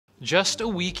Just a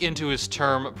week into his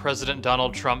term, President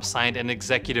Donald Trump signed an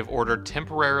executive order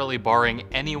temporarily barring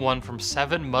anyone from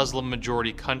 7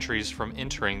 Muslim-majority countries from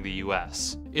entering the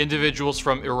U.S. Individuals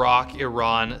from Iraq,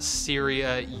 Iran,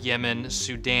 Syria, Yemen,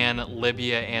 Sudan,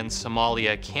 Libya, and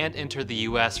Somalia can't enter the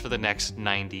U.S. for the next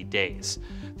 90 days.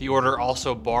 The order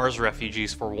also bars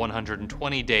refugees for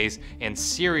 120 days and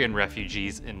Syrian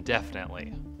refugees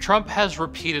indefinitely. Trump has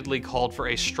repeatedly called for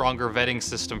a stronger vetting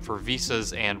system for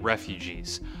visas and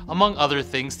refugees. Among other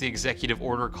things, the executive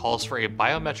order calls for a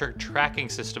biometric tracking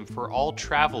system for all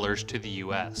travelers to the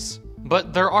U.S.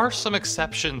 But there are some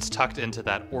exceptions tucked into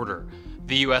that order.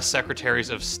 The U.S. Secretaries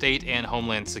of State and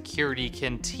Homeland Security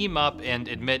can team up and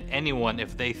admit anyone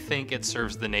if they think it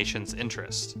serves the nation's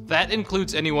interest. That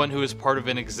includes anyone who is part of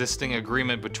an existing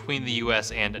agreement between the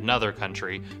U.S. and another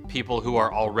country, people who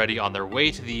are already on their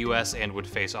way to the U.S. and would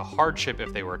face a hardship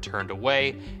if they were turned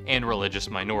away, and religious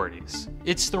minorities.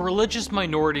 It's the religious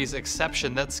minorities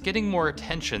exception that's getting more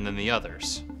attention than the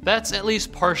others. That's at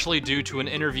least partially due to an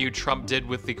interview Trump did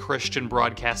with the Christian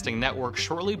Broadcasting Network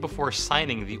shortly before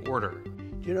signing the order.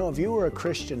 You know, if you were a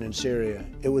Christian in Syria,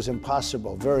 it was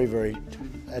impossible,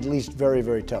 at least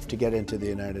very tough to get into the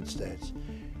United States.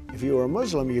 If you were a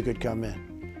Muslim, you could come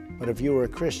in. But if you were a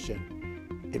Christian,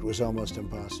 it was almost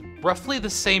impossible. Roughly the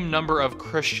same number of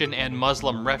Christian and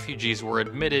Muslim refugees were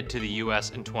admitted to the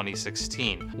U.S. in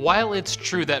 2016. While it's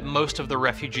true that most of the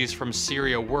refugees from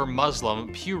Syria were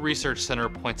Muslim, Pew Research Center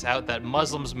points out that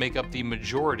Muslims make up the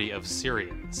majority of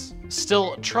Syrians.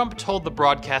 Still, Trump told the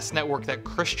broadcast network that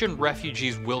Christian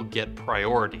refugees will get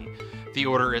priority. The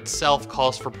order itself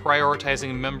calls for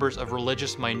prioritizing members of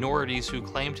religious minorities who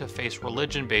claim to face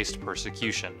religion-based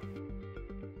persecution.